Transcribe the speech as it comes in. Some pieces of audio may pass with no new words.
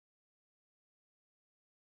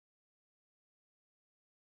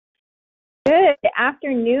Good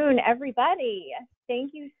afternoon, everybody.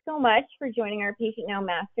 Thank you so much for joining our Patient Now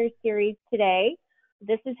Masters Series today.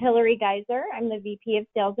 This is Hillary Geiser. I'm the VP of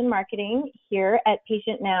Sales and Marketing here at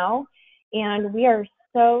Patient Now, and we are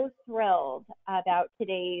so thrilled about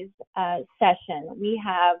today's session. We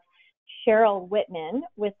have Cheryl Whitman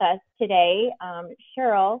with us today.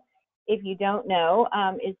 Cheryl, if you don't know,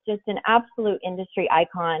 is just an absolute industry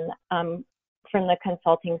icon from the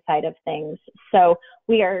consulting side of things. So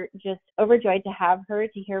we are just overjoyed to have her,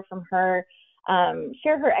 to hear from her,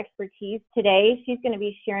 share her expertise today. She's going to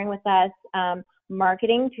be sharing with us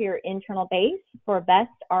marketing to your internal base for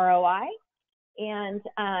best ROI. And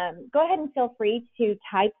go ahead and feel free to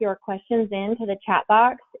type your questions into the chat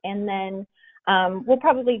box, and then we'll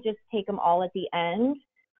probably just take them all at the end.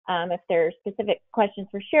 If there are specific questions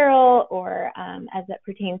for Cheryl or as it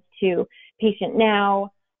pertains to Patient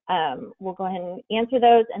Now, we'll go ahead and answer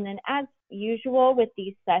those. And then as usual with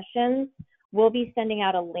these sessions, we'll be sending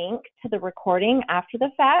out a link to the recording after the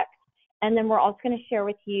fact. And then we're also going to share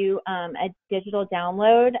with you a digital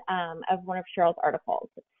download of one of Cheryl's articles.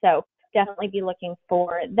 So definitely be looking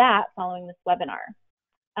for that following this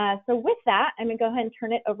webinar. So with that, I'm going to go ahead and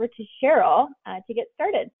turn it over to Cheryl to get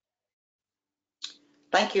started.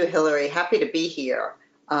 Thank you, Hillary. Happy to be here.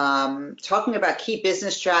 Talking about key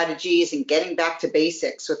business strategies and getting back to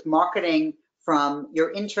basics with marketing from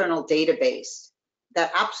your internal database.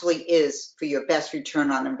 That absolutely is for your best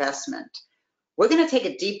return on investment. We're going to take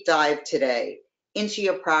a deep dive today into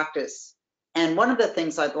your practice. And one of the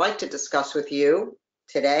things I'd like to discuss with you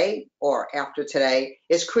today or after today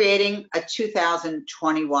is creating a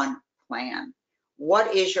 2021 plan.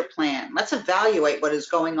 What is your plan? Let's evaluate what is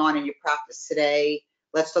going on in your practice today.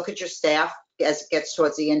 Let's look at your staff as it gets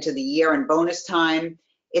towards the end of the year and bonus time.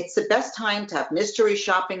 It's the best time to have mystery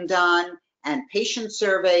shopping done and patient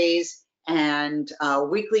surveys and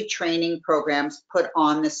weekly training programs put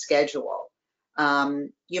on the schedule.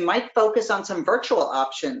 You might focus on some virtual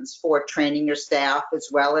options for training your staff, as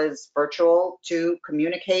well as virtual to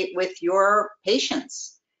communicate with your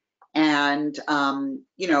patients. And,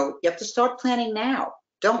 you have to start planning now.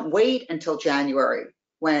 Don't wait until January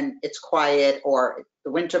when it's quiet or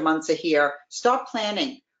the winter months are here. Start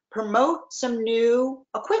planning. Promote some new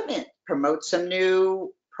equipment. Promote some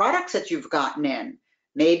new products that you've gotten in.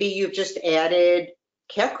 Maybe you've just added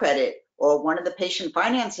CareCredit or one of the patient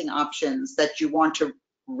financing options that you want to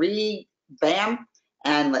revamp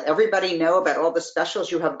and let everybody know about all the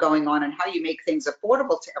specials you have going on and how you make things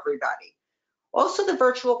affordable to everybody. Also the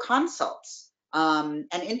virtual consults and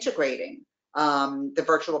integrating the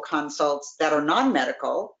virtual consults that are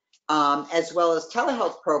non-medical, as well as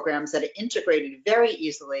telehealth programs that are integrated very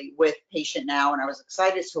easily with Patient Now. And I was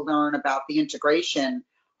excited to learn about the integration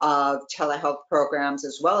of telehealth programs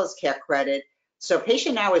as well as CareCredit. So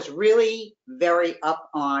Patient Now is really very up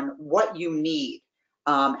on what you need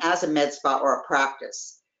as a med spa or a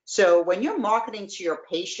practice. So when you're marketing to your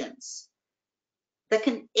patients,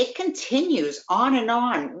 it continues on and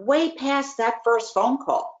on, way past that first phone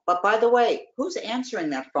call. But by the way, who's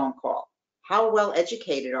answering that phone call? How well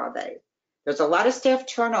educated are they? There's a lot of staff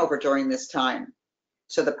turnover during this time.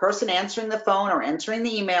 So the person answering the phone or answering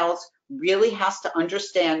the emails really has to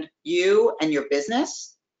understand you and your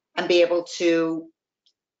business and be able to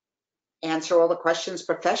answer all the questions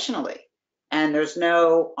professionally. And there's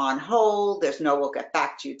no on hold, there's no we'll get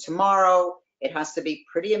back to you tomorrow. It has to be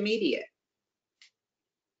pretty immediate.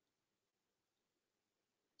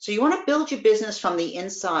 So you want to build your business from the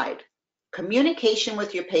inside. Communication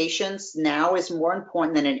with your patients now is more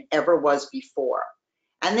important than it ever was before.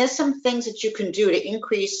 And there's some things that you can do to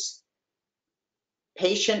increase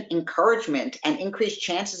patient encouragement and increase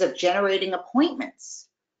chances of generating appointments.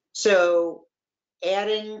 So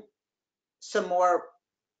adding some more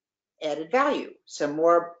added value, some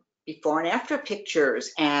more before and after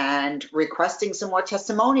pictures, and requesting some more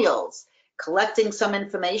testimonials, collecting some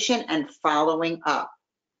information and following up.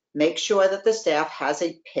 Make sure that the staff has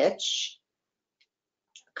a pitch,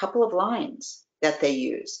 a couple of lines that they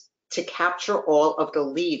use to capture all of the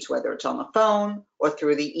leads, whether it's on the phone or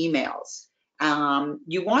through the emails.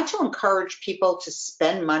 You want to encourage people to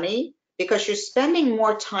spend money because you're spending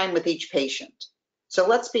more time with each patient. So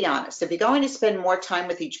let's be honest, if you're going to spend more time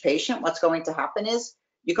with each patient, what's going to happen is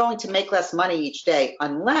you're going to make less money each day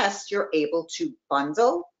unless you're able to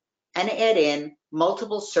bundle and add in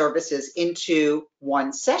multiple services into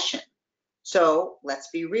one session. So let's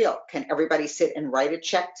be real. Can everybody sit and write a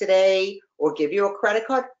check today or give you a credit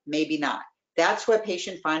card? Maybe not. That's where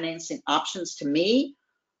patient financing options to me,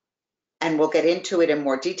 and we'll get into it in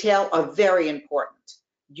more detail, are very important.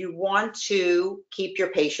 you want to keep your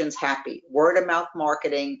patients happy. Word of mouth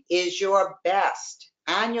marketing is your best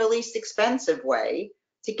and your least expensive way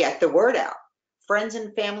to get the word out. Friends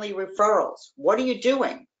and family referrals. What are you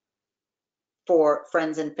doing for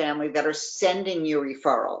friends and family that are sending you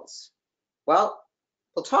referrals? Well,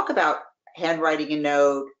 we'll talk about handwriting a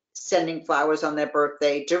note, sending flowers on their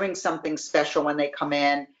birthday, doing something special when they come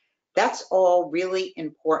in. That's all really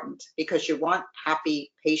important because you want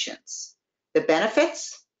happy patients. The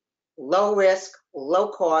benefits, low risk, low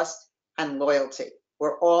cost, and loyalty.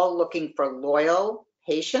 We're all looking for loyal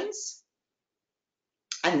patients.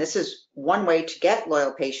 And this is one way to get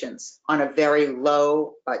loyal patients on a very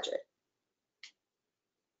low budget.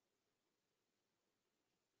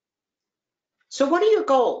 So what are your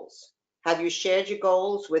goals? Have you shared your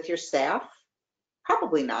goals with your staff?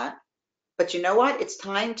 Probably not. But you know what? It's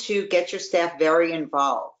time to get your staff very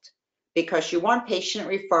involved because you want patient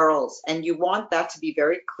referrals and you want that to be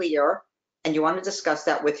very clear and you want to discuss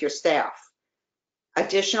that with your staff.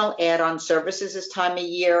 Additional add-on services this time of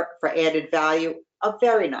year for added value are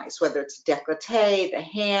very nice, whether it's décolleté, the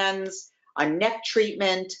hands, a neck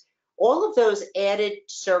treatment, all of those added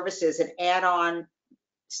services and add-on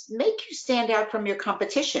make you stand out from your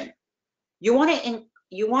competition. You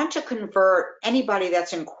want to convert anybody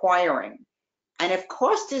that's inquiring. And if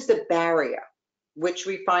cost is the barrier, which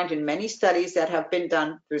we find in many studies that have been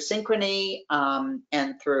done through Synchrony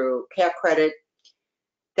and through CareCredit,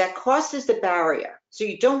 that cost is the barrier. So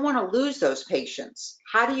you don't want to lose those patients.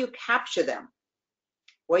 How do you capture them?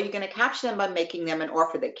 Well, you're going to capture them by making them an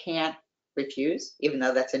offer they can't refuse, even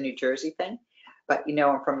though that's a New Jersey thing. But you know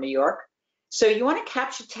I'm from New York. So you want to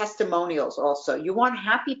capture testimonials also. You want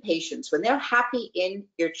happy patients. When they're happy in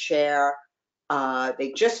your chair,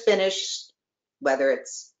 they just finished, whether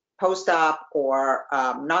it's post-op or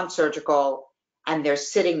non-surgical, and they're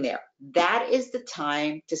sitting there. That is the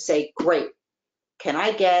time to say, great, can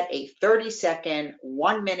I get a 30-second,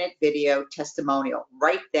 1-minute video testimonial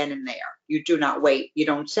right then and there? You do not wait. You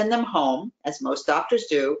don't send them home, as most doctors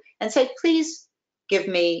do, and say, please give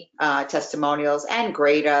me testimonials and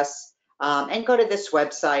grade us and go to this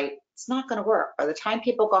website. It's not going to work. By the time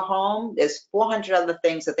people go home, there's 400 other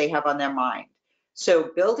things that they have on their mind.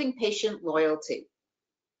 So building patient loyalty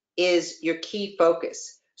is your key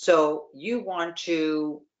focus. So you want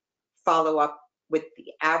to follow up with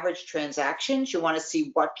the average transactions. You want to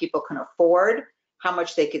see what people can afford, how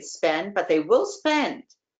much they could spend, but they will spend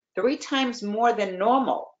 3 times more than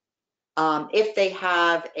normal if they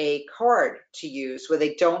have a card to use where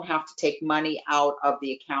they don't have to take money out of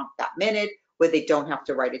the account that minute, where they don't have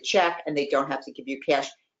to write a check and they don't have to give you cash.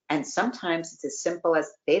 And sometimes it's as simple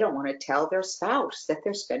as they don't want to tell their spouse that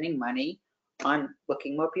they're spending money on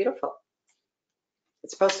looking more beautiful.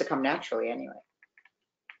 It's supposed to come naturally anyway.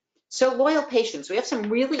 So loyal patients, we have some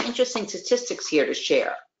really interesting statistics here to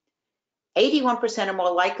share. 81% are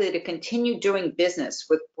more likely to continue doing business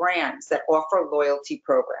with brands that offer loyalty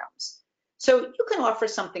programs. So you can offer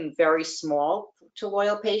something very small to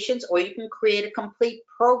loyal patients, or you can create a complete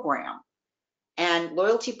program. And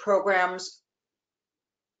loyalty programs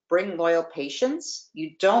bring loyal patients.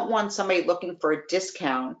 You don't want somebody looking for a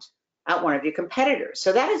discount at one of your competitors.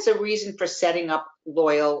 So that is the reason for setting up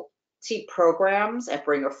loyalty programs and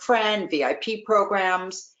Bring a Friend, VIP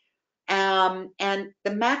programs. And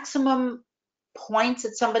the maximum points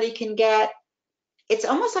that somebody can get, it's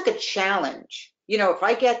almost like a challenge. You know, if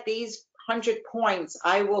I get these 100 points,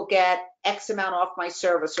 I will get X amount off my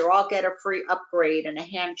service, or I'll get a free upgrade and a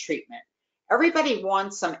hand treatment. Everybody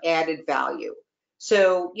wants some added value.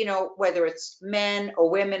 So, you know, whether it's men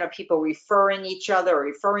or women or people referring each other or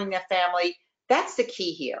referring their family, that's the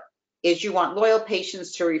key here, is you want loyal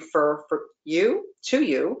patients to refer to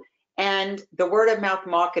you, and the word of mouth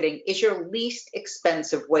marketing is your least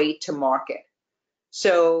expensive way to market.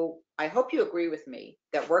 So I hope you agree with me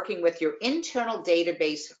that working with your internal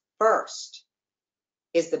database first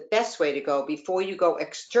is the best way to go before you go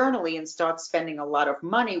externally and start spending a lot of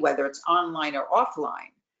money, whether it's online or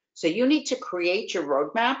offline. So you need to create your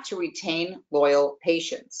roadmap to retain loyal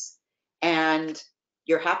patients. And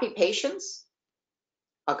your happy patients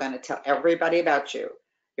are going to tell everybody about you.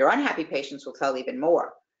 Your unhappy patients will tell even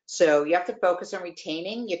more. So you have to focus on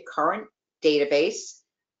retaining your current database,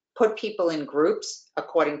 put people in groups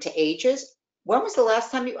according to ages. When was the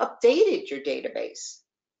last time you updated your database?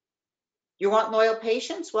 You want loyal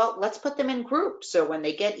patients? Well, let's put them in groups. So when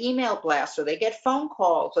they get email blasts or they get phone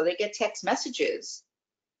calls or they get text messages,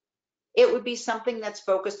 it would be something that's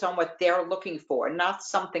focused on what they're looking for, not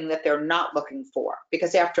something that they're not looking for.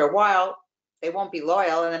 Because after a while, they won't be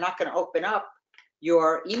loyal and they're not going to open up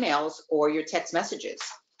your emails or your text messages.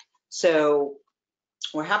 So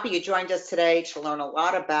We're happy you joined us today to learn a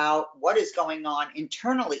lot about what is going on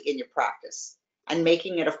internally in your practice and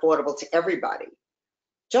making it affordable to everybody.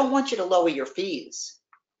 Don't want you to lower your fees.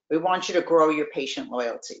 We want you to grow your patient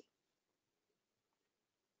loyalty.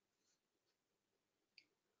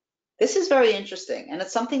 This is very interesting, and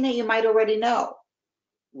it's something that you might already know.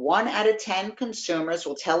 1 out of 10 consumers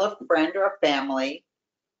will tell a friend or a family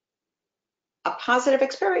a positive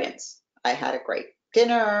experience. I had a great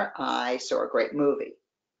dinner, I saw a great movie.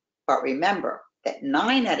 But remember that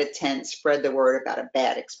 9 out of 10 spread the word about a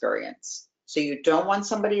bad experience. So you don't want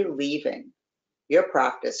somebody leaving your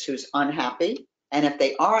practice who's unhappy. And if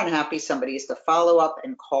they are unhappy, somebody is to follow up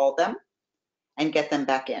and call them and get them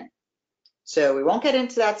back in. So we won't get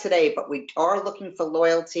into that today, but we are looking for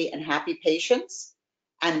loyalty and happy patients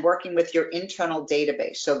and working with your internal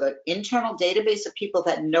database. So the internal database of people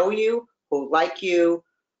that know you, who like you,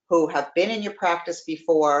 who have been in your practice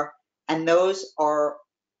before, and those are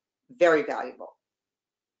very valuable.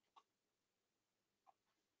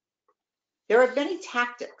 There are many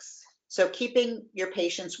tactics. So keeping your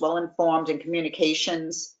patients well informed in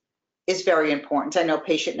communications is very important. I know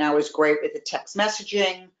Patient Now is great with the text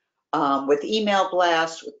messaging, with email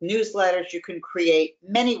blasts, with newsletters. You can create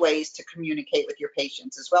many ways to communicate with your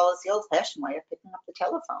patients, as well as the old-fashioned way of picking up the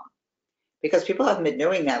telephone, because people haven't been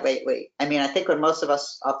doing that lately. I mean, I think when most of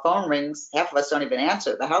us, our phone rings, half of us don't even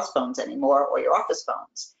answer the house phones anymore or your office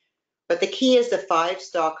phones. But the key is the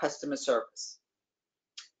 5-star customer service.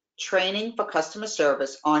 Training for customer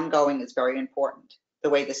service ongoing is very important. The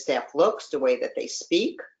way the staff looks, the way that they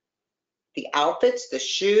speak, the outfits, the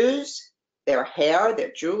shoes, their hair,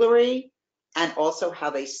 their jewelry, and also how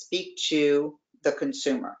they speak to the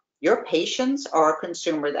consumer. Your patients are a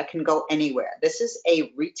consumer that can go anywhere. This is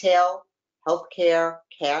a retail, healthcare,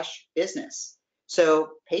 cash business.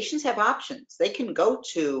 So patients have options. They can go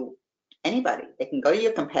to anybody. They can go to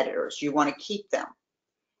your competitors. You want to keep them.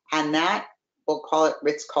 And that, we'll call it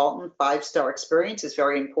Ritz-Carlton 5-star experience, is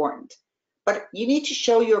very important. But you need to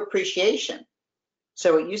show your appreciation.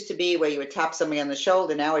 So it used to be where you would tap somebody on the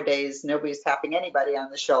shoulder. Nowadays, nobody's tapping anybody on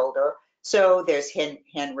the shoulder. So there's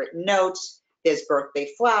handwritten notes, there's birthday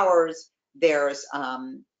flowers, there's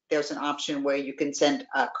an option where you can send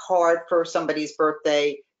a card for somebody's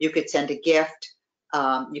birthday, you could send a gift,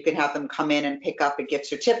 you can have them come in and pick up a gift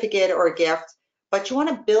certificate or a gift, but you want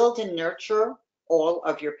to build and nurture all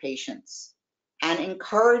of your patients and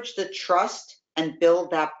encourage the trust and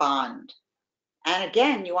build that bond. And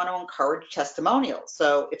again, you want to encourage testimonials.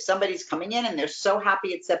 So if somebody's coming in and they're so happy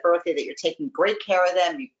it's their birthday that you're taking great care of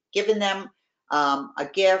them, you've given them a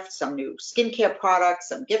gift, some new skincare products,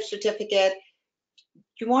 some gift certificate,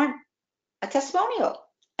 you want a testimonial.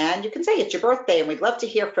 And you can say it's your birthday and we'd love to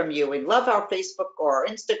hear from you. We'd love our Facebook or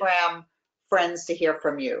Instagram friends to hear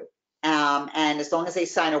from you. And as long as they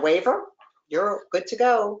sign a waiver, you're good to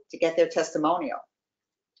go to get their testimonial.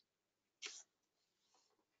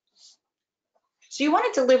 So you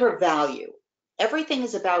want to deliver value. Everything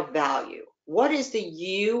is about value. What is the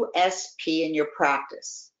USP in your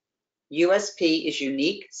practice? USP is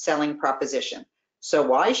unique selling proposition. So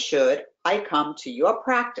why should I come to your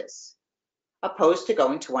practice opposed to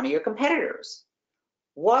going to one of your competitors?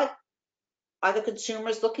 What are the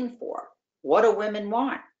consumers looking for? What do women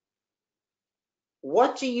want?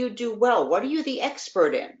 What do you do well? What are you the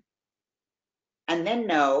expert in? And then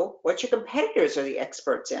know what your competitors are the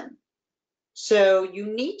experts in. So you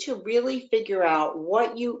need to really figure out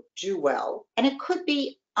what you do well, and it could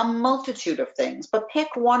be a multitude of things, but pick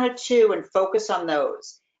 1 or 2 and focus on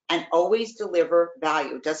those and always deliver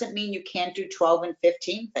value. Doesn't mean you can't do 12 and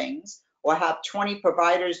 15 things or have 20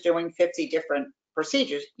 providers doing 50 different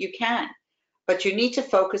procedures. You can, but you need to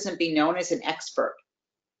focus and be known as an expert.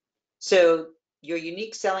 So your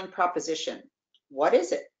unique selling proposition, what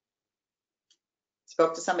is it?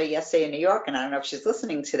 Spoke to somebody yesterday in New York, and I don't know if she's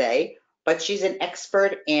listening today, but she's an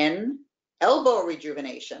expert in elbow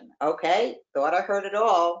rejuvenation. Okay, thought I heard it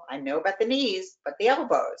all. I know about the knees, but the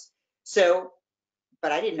elbows. So,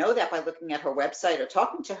 but I didn't know that by looking at her website or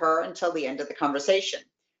talking to her until the end of the conversation.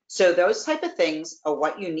 So those type of things are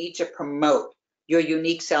what you need to promote your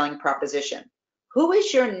unique selling proposition. Who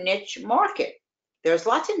is your niche market? There's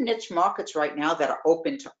lots of niche markets right now that are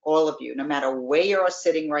open to all of you, no matter where you're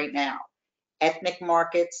sitting right now. Ethnic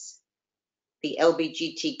markets, the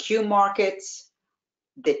LGBTQ markets,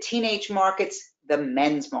 the teenage markets, the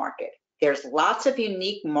men's market. There's lots of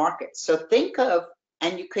unique markets. So think of,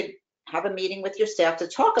 and you could have a meeting with your staff to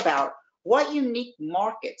talk about what unique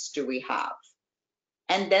markets do we have?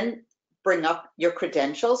 And then bring up your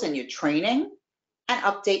credentials and your training and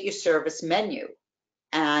update your service menu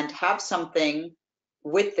and have something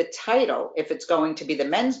with the title, if it's going to be the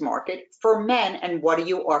men's market, for men, and what are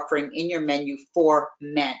you offering in your menu for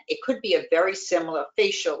men? It could be a very similar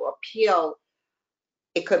facial or peel,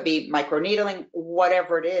 it could be microneedling,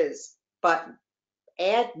 whatever it is, but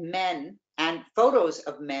add men and photos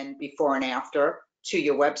of men before and after to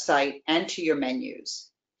your website and to your menus,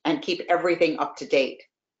 and keep everything up to date.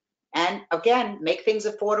 And again, make things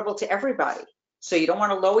affordable to everybody. So you don't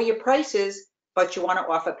want to lower your prices, but you want to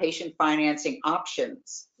offer patient financing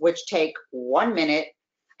options, which take 1 minute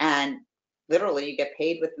and literally you get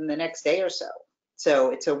paid within the next day or so.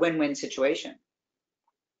 So it's a win-win situation.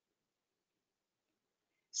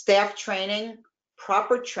 Staff training,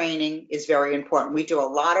 proper training is very important. We do a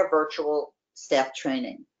lot of virtual staff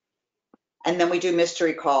training. And then we do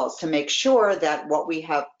mystery calls to make sure that what we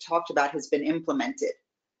have talked about has been implemented.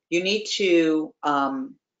 You need to,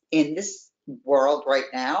 in this world right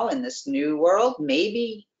now, in this new world,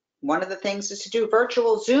 maybe one of the things is to do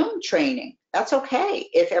virtual Zoom training. That's okay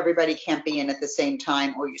if everybody can't be in at the same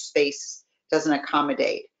time or your space doesn't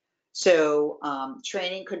accommodate. So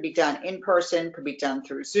training could be done in person, could be done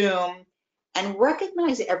through Zoom, and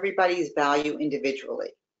recognize everybody's value individually.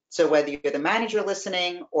 So whether you're the manager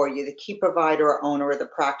listening or you're the key provider or owner of the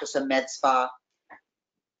practice or med spa,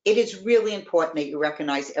 it is really important that you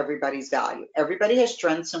recognize everybody's value. Everybody has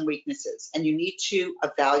strengths and weaknesses, and you need to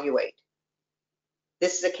evaluate.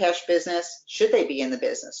 This is a cash business. Should they be in the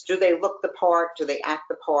business? Do they look the part? Do they act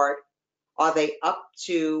the part? Are they up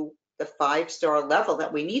to the 5-star level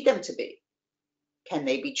that we need them to be? Can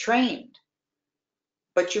they be trained?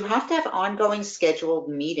 But you have to have ongoing scheduled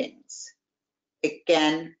meetings.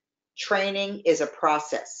 Again, training is a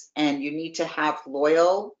process, and you need to have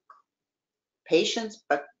loyal patients,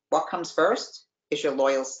 but what comes first is your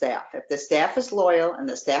loyal staff. If the staff is loyal and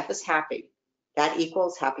the staff is happy, that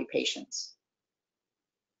equals happy patients.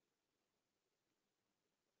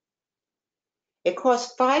 It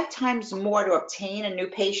costs 5 times more to obtain a new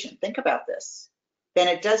patient, think about this, than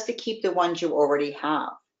it does to keep the ones you already have.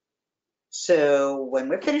 So when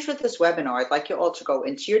we're finished with this webinar, I'd like you all to go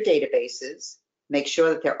into your databases, make sure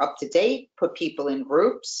that they're up to date, put people in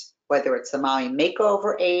groups, whether it's the mommy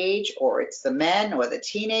makeover age, or it's the men or the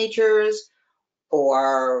teenagers,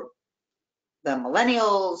 or the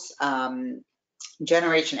millennials,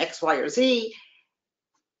 generation X, Y, or Z,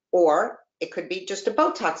 or it could be just a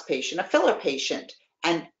Botox patient, a filler patient.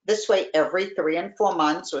 And this way, every 3 and 4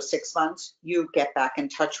 months or 6 months, you get back in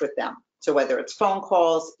touch with them. So whether it's phone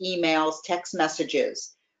calls, emails, text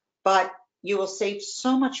messages, but you will save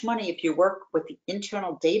so much money if you work with the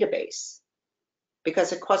internal database,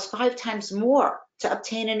 because it costs 5 times more to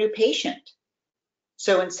obtain a new patient.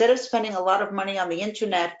 So instead of spending a lot of money on the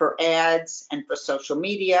internet for ads and for social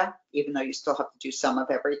media, even though you still have to do some of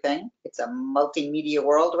everything, it's a multimedia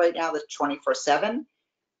world right now that's 24/7,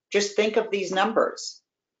 just think of these numbers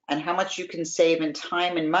and how much you can save in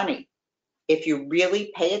time and money if you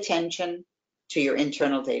really pay attention to your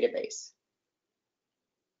internal database.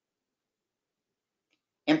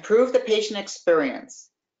 Improve the patient experience.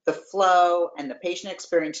 The flow and the patient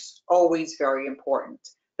experience is always very important.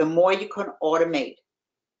 The more you can automate,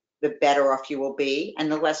 the better off you will be,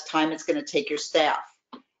 and the less time it's going to take your staff.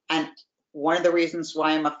 And one of the reasons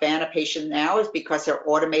why I'm a fan of Patient Now is because their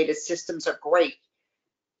automated systems are great.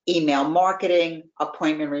 Email marketing,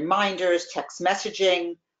 appointment reminders, text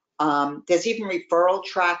messaging. There's even referral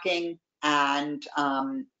tracking and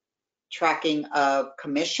tracking of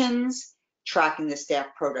commissions, tracking the staff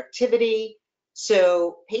productivity.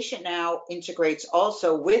 So Patient Now integrates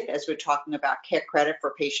also with, as we're talking about, CareCredit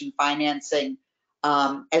for patient financing,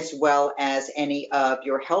 as well as any of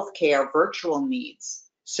your healthcare virtual needs.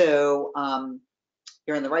 So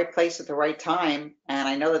you're in the right place at the right time, and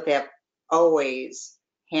I know that they have always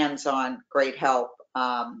hands-on great help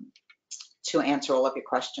to answer all of your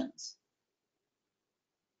questions.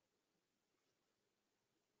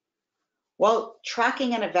 Well,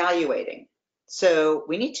 tracking and evaluating. So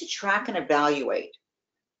we need to track and evaluate.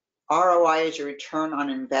 ROI is your return on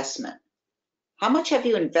investment. How much have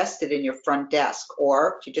you invested in your front desk?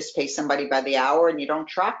 Or do you just pay somebody by the hour and you don't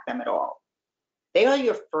track them at all? They are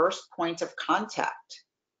your first point of contact.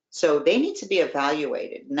 So they need to be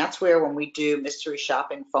evaluated. And that's where, when we do mystery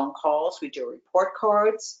shopping phone calls, we do report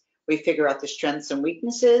cards, we figure out the strengths and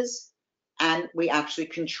weaknesses, and we actually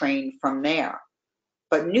can train from there.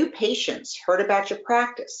 But new patients heard about your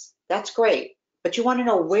practice. That's great. But you want to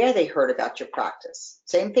know where they heard about your practice.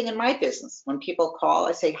 Same thing in my business. When people call,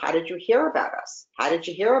 I say, how did you hear about us? How did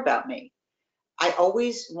you hear about me? I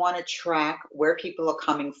always want to track where people are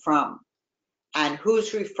coming from and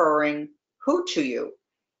who's referring who to you.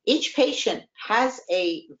 Each patient has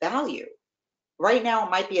a value, Right now, it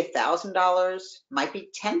might be $1,000, might be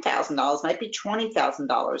 $10,000, might be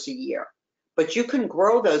 $20,000 a year. But you can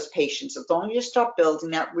grow those patients as long as you start building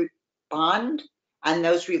that bond and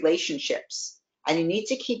those relationships. And you need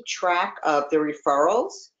to keep track of the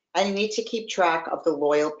referrals, and you need to keep track of the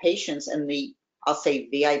loyal patients and the, I'll say,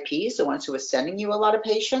 VIPs, the ones who are sending you a lot of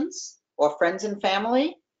patients, or friends and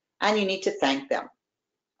family, and you need to thank them.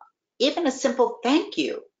 Even a simple thank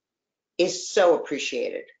you is so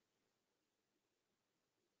appreciated.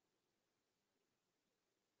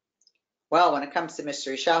 Well, when it comes to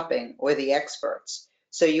mystery shopping, we're the experts.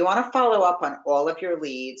 So you want to follow up on all of your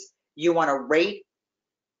leads. You want to rate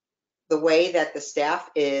the way that the staff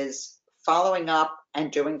is following up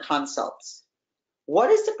and doing consults. What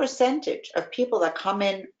is the percentage of people that come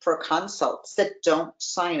in for consults that don't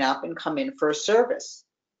sign up and come in for a service?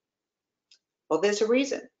 Well, there's a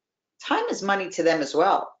reason. Time is money to them as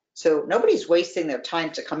well. So nobody's wasting their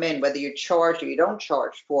time to come in, whether you charge or you don't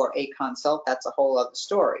charge for a consult. That's a whole other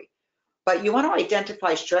story. But you want to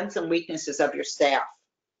identify strengths and weaknesses of your staff.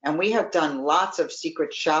 And we have done lots of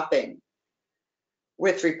secret shopping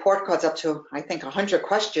with report cards up to, I think, 100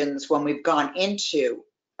 questions when we've gone into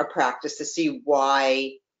a practice to see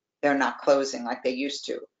why they're not closing like they used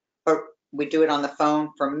to. But we do it on the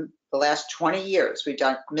phone. For the last 20 years, we've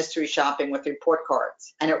done mystery shopping with report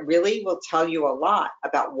cards. And it really will tell you a lot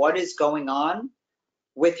about what is going on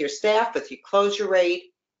with your staff, with your closure rate,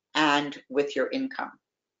 and with your income.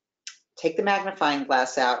 Take the magnifying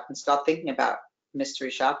glass out and start thinking about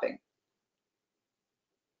mystery shopping.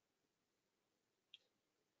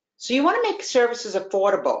 So you want to make services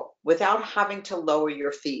affordable without having to lower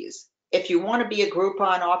your fees. If you want to be a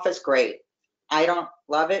Groupon office, great. I don't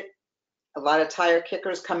love it. A lot of tire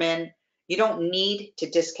kickers come in. You don't need to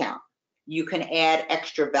discount. You can add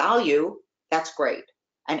extra value. That's great.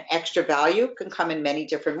 And extra value can come in many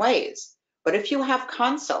different ways. But if you have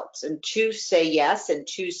consults and 2 say yes and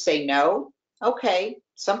 2 say no, okay,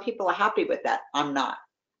 some people are happy with that. I'm not.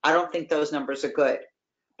 I don't think those numbers are good.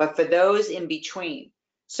 But for those in between,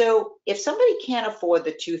 so if somebody can't afford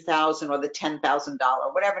the $2,000 or the $10,000,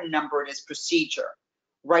 whatever number it is, procedure,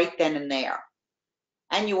 right then and there,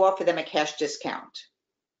 and you offer them a cash discount,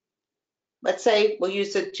 let's say we'll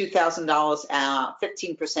use the $2,000,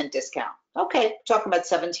 15% discount. Okay, talking about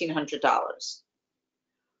 $1,700.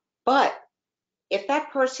 But if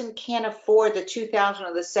that person can't afford the $2,000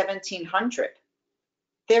 or the $1,700,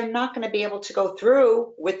 they're not going to be able to go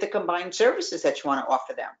through with the combined services that you want to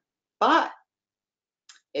offer them. But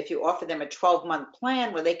if you offer them a 12-month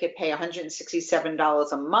plan where they could pay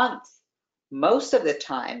 $167 a month, most of the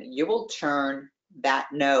time you will turn that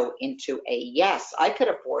no into a yes. I could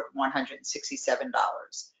afford $167.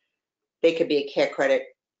 They could be a CareCredit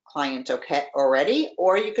client already,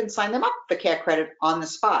 or you can sign them up for CareCredit on the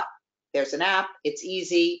spot. There's an app, it's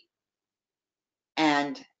easy,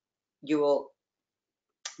 and you will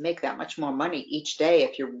make that much more money each day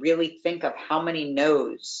if you really think of how many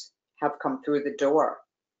no's have come through the door.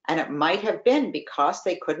 And it might have been because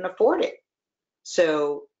they couldn't afford it.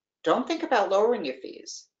 So don't think about lowering your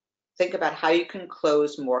fees. Think about how you can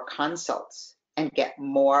close more consults and get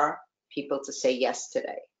more people to say yes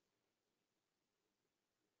today.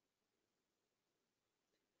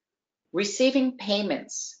 Receiving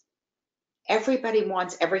payments. Everybody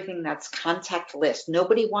wants everything that's contactless.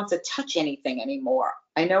 Nobody wants to touch anything anymore.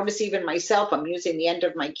 I notice even myself, I'm using the end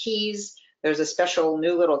of my keys. There's a special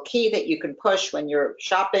new little key that you can push when you're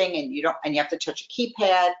shopping and you have to touch a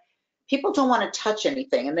keypad. People don't want to touch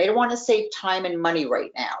anything and they don't want to save time and money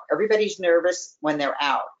right now. Everybody's nervous when they're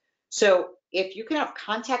out. So if you can have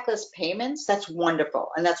contactless payments, that's wonderful.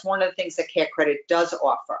 And that's one of the things that CareCredit does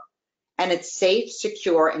offer. And it's safe,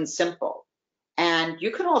 secure, and simple. And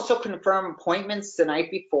you can also confirm appointments the night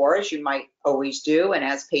before, as you might always do, and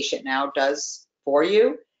as Patient Now does for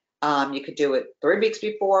you. You could do it 3 weeks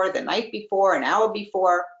before, the night before, an hour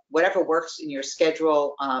before, whatever works in your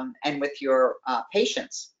schedule and with your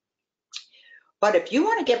patients. But if you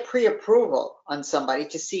want to get pre-approval on somebody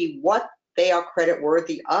to see what they are credit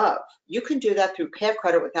worthy of, you can do that through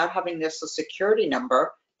CareCredit without having their Social Security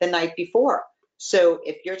number the night before. So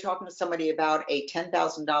if you're talking to somebody about a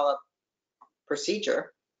 $10,000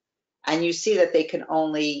 procedure and you see that they can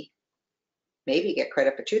only maybe get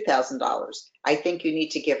credit for $2,000, I think you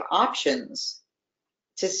need to give options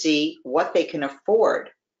to see what they can afford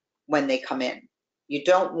when they come in. You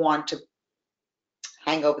don't want to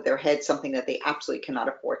hang over their head something that they absolutely cannot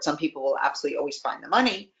afford. Some people will absolutely always find the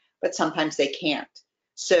money, but sometimes they can't.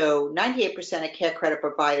 So 98% of CareCredit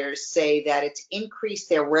providers say that it's increased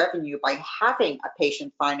their revenue by having a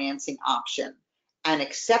patient financing option and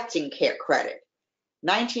accepting CareCredit.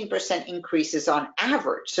 19% increases on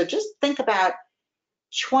average. So just think about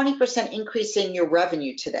 20% increase in your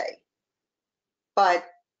revenue today. But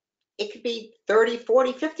it could be 30,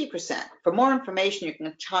 40, 50%. For more information, you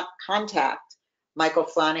can contact Michael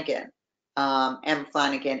Flanagan, M.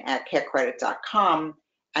 Flanagan at CareCredit.com,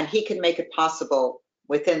 and he can make it possible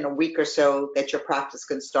within a week or so that your practice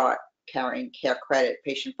can start carrying CareCredit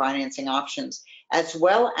patient financing options, as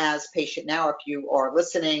well as Patient Now. If you are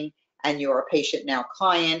listening and you're a Patient Now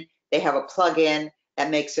client, they have a plugin that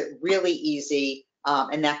makes it really easy,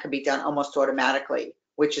 and that can be done almost automatically,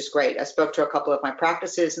 which is great. I spoke to a couple of my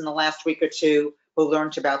practices in the last week or two who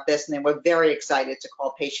learned about this, and they were very excited to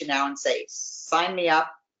call Patient Now and say, sign me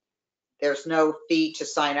up. There's no fee to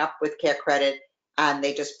sign up with CareCredit, and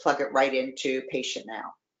they just plug it right into Patient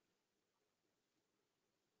Now.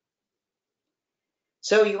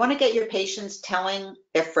 So you want to get your patients telling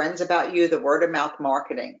their friends about you, the word of mouth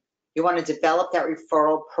marketing. You want to develop that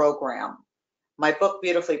referral program. My book,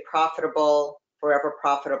 Beautifully Profitable, Forever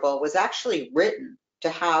Profitable, was actually written to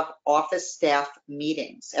have office staff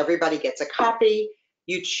meetings. Everybody gets a copy.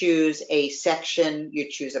 You choose a section, you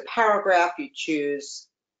choose a paragraph, you choose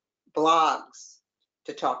blogs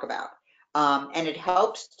to talk about. And it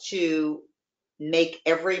helps to make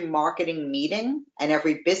every marketing meeting and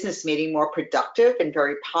every business meeting more productive and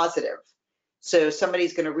very positive. So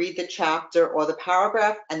somebody's going to read the chapter or the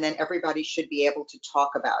paragraph, and then everybody should be able to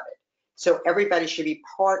talk about it. So everybody should be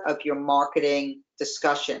part of your marketing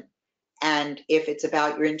discussion. And if it's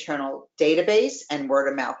about your internal database and word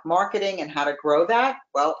of mouth marketing and how to grow that,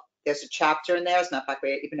 well, there's a chapter in there. As a matter of fact,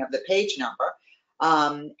 we even have the page number.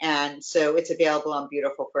 And so it's available on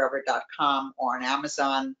beautifulforever.com or on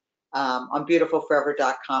Amazon. On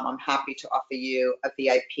beautifulforever.com, I'm happy to offer you a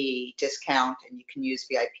VIP discount, and you can use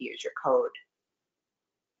VIP as your code.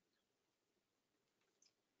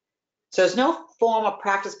 So there's no form of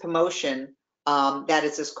practice promotion that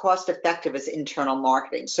is as cost effective as internal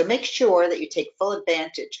marketing. So make sure that you take full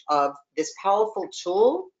advantage of this powerful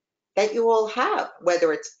tool that you all have,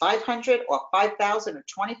 whether it's 500 or 5,000 or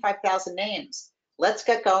 25,000 names. Let's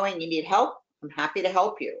get going. You need help? I'm happy to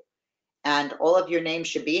help you. And all of your names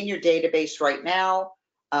should be in your database right now,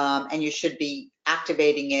 and you should be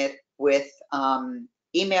activating it with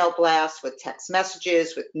email blasts, with text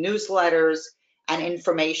messages, with newsletters, and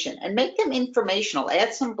information. And make them informational.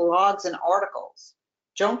 Add some blogs and articles.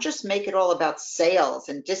 Don't just make it all about sales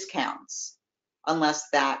and discounts, unless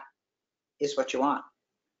that is what you want.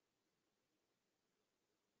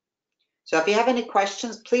 So if you have any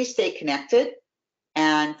questions, please stay connected.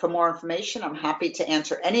 And for more information, I'm happy to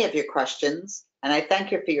answer any of your questions. And I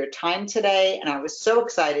thank you for your time today. And I was so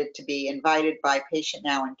excited to be invited by Patient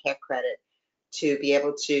Now and CareCredit to be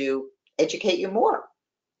able to educate you more.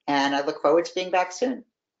 And I look forward to being back soon.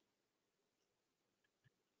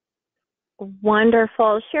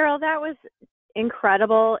 Wonderful. Cheryl, that was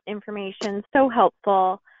incredible information, so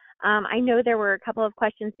helpful. I know there were a couple of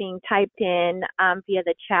questions being typed in via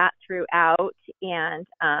the chat throughout, and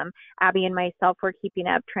Abby and myself were keeping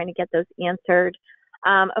up trying to get those answered.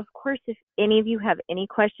 Of course, if any of you have any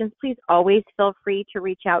questions, please always feel free to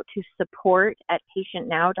reach out to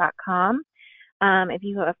support@patientnow.com. If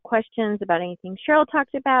you have questions about anything Cheryl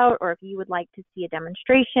talked about, or if you would like to see a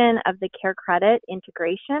demonstration of the CareCredit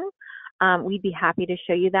integration, we'd be happy to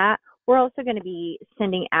show you that. We're also going to be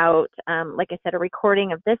sending out, like I said, a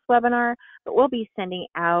recording of this webinar, but we'll be sending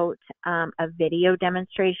out a video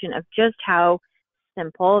demonstration of just how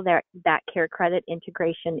simple that CareCredit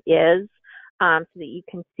integration is, so that you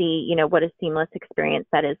can see, you know, what a seamless experience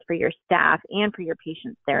that is for your staff and for your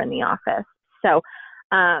patients there in the office. So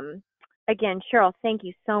again, Cheryl, thank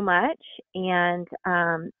you so much. And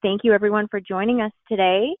thank you everyone for joining us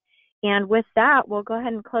today. And with that, we'll go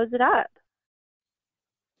ahead and close it up.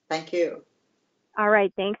 Thank you. All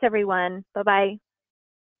right. Thanks, everyone. Bye-bye.